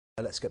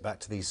Let's get back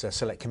to these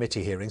select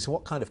committee hearings.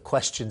 What kind of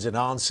questions and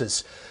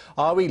answers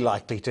are we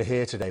likely to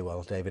hear today?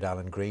 Well, David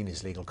Alan Green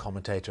is legal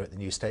commentator at the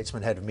New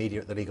Statesman, head of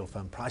media at the legal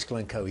firm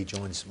Pricekill & Co. He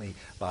joins me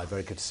live.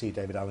 Very good to see you,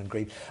 David Alan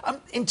Green.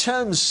 In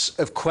terms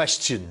of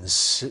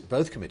questions,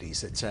 both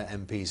committees that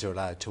MPs are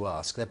allowed to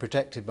ask, they're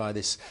protected by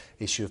this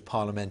issue of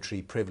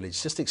parliamentary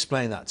privilege. Just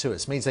explain that to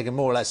us. It means they can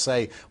more or less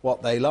say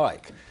what they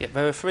like. Yeah,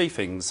 there are three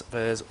things.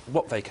 There's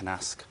what they can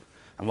ask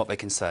and what they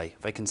can say.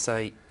 They can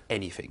say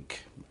anything.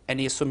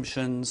 Any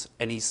assumptions,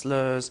 any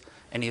slurs,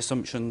 any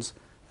assumptions,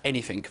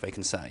 anything they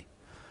can say.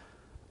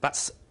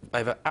 They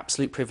have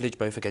absolute privilege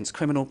both against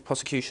criminal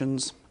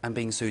prosecutions and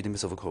being sued in the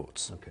civil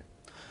courts. Okay.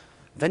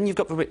 Then you've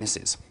got the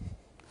witnesses.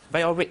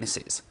 They are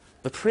witnesses.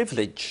 The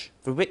privilege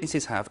the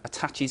witnesses have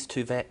attaches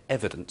to their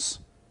evidence.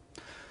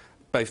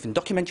 Both in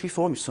documentary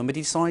form, if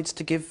somebody decides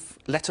to give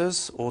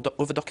letters or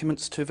other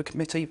documents to the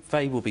committee,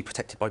 they will be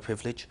protected by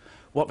privilege.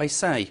 What they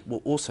say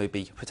will also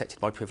be protected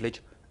by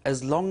privilege,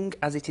 as long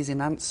as it is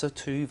in answer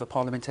to the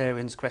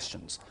parliamentarians'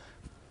 questions.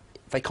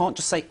 They can't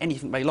just say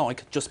anything they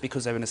like just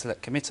because they're in a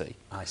select committee.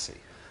 I see.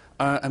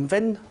 And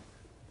then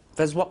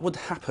there's what would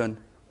happen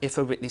if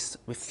a witness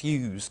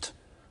refused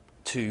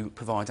to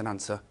provide an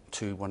answer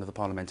to one of the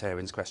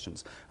parliamentarians'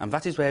 questions. And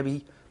that is where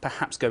we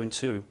perhaps go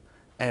into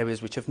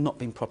areas which have not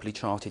been properly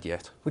charted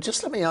yet. Well,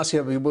 just let me ask you,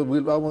 I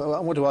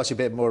want to ask you a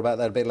bit more about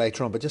that a bit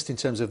later on, but just in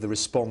terms of the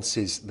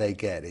responses they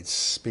get,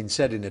 it's been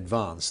said in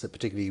advance that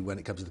particularly when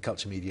it comes to the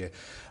Culture, Media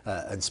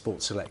and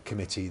Sports Select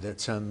Committee,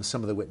 that some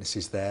of the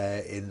witnesses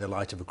there, in the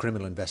light of a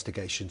criminal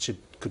investigation,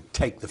 could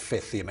take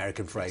the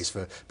American phrase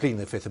for pleading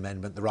the Fifth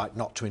Amendment, the right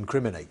not to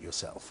incriminate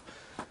yourself.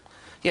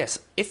 Yes,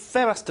 if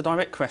they're asked a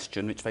direct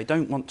question which they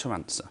don't want to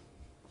answer,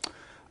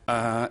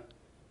 the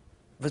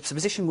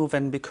position will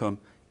then become,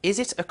 is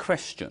it a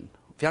question,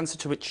 the answer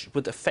to which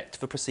would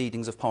affect the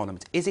proceedings of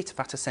Parliament? Is it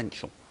that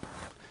essential?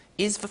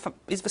 Is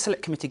the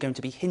Select Committee going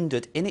to be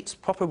hindered in its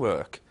proper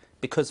work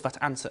because that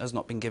answer has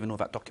not been given or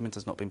that document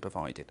has not been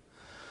provided?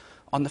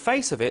 On the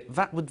face of it,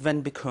 that would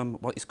then become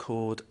what is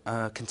called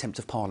contempt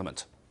of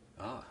Parliament,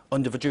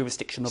 under the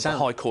jurisdiction of the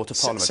High Court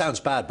of Parliament. Sounds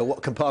bad, but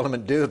what can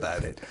Parliament do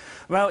about it?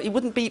 Well, it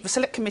wouldn't be, the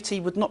Select Committee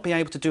would not be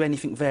able to do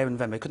anything there and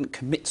then. They couldn't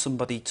commit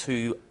somebody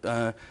to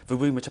the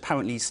room which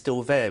apparently is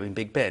still there in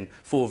Big Ben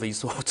for these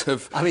sort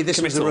of I mean, this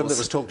committals. was the room that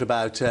was talked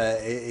about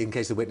in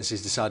case the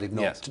witnesses decided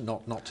not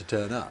to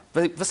turn up.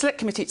 The Select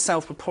Committee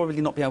itself would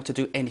probably not be able to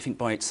do anything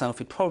by itself.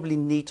 It'd probably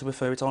need to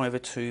refer it either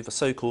to the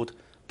so-called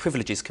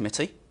Privileges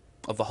Committee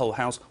of the whole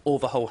House or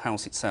the whole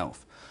House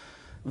itself.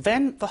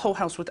 Then the whole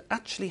House would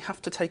actually have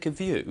to take a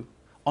view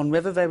on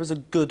whether there was a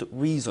good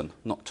reason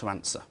not to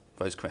answer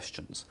those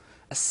questions.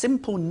 A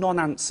simple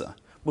non-answer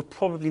would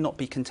probably not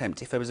be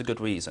contempt if there was a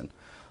good reason.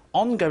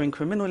 Ongoing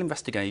criminal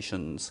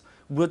investigations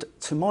would,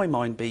 to my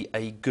mind, be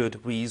a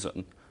good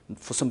reason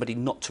for somebody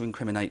not to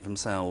incriminate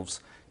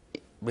themselves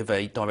with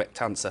a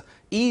direct answer,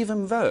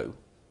 even though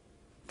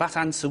that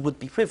answer would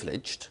be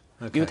privileged.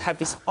 Okay. You would have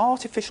this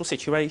artificial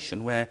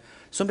situation where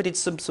somebody had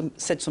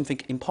said something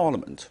in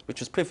Parliament which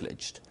was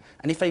privileged,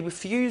 and if they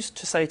refused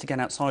to say it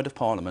again outside of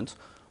Parliament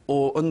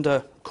or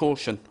under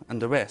caution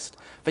and arrest,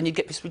 then you'd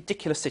get this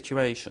ridiculous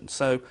situation.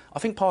 So I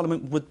think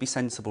Parliament would be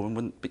sensible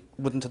and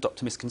wouldn't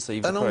adopt a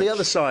misconceived approach. And on the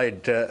other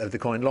side of the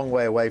coin, long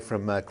way away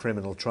from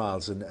criminal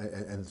trials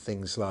and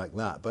things like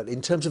that, but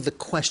in terms of the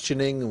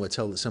questioning, and we're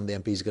told that some of the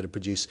MPs are going to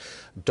produce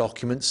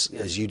documents,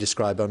 as you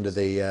describe, under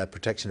the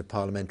protection of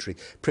parliamentary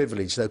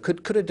privilege, though,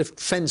 could a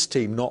defence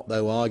team not,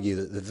 though, argue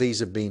that these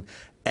have been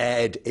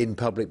aired in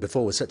public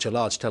before with such a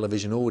large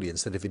television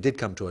audience that if it did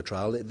come to a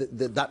trial,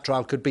 that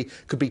trial could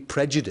be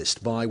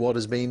prejudiced by what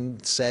has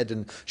been said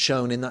and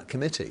shown in that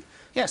committee?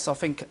 Yes, I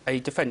think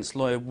a defence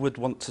lawyer would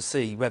want to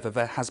see whether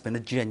there has been a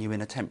genuine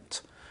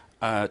attempt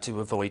to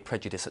avoid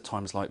prejudice at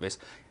times like this.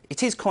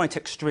 It is quite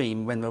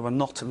extreme when there are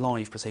not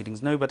live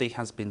proceedings. Nobody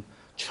has been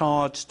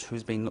charged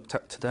who's been looked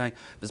at today.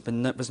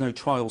 There's no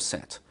trial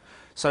set.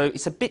 So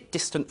it's a bit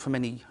distant from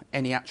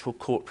any actual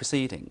court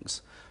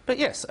proceedings. But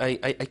yes,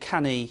 a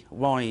canny,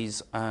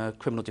 wise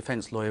criminal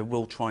defence lawyer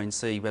will try and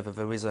see whether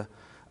there is a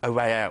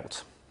way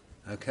out.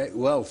 OK,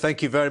 well,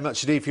 thank you very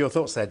much indeed for your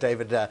thoughts there.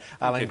 David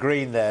Alan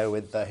Green there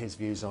with his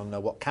views on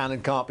what can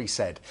and can't be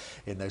said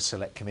in those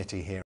select committee hearings.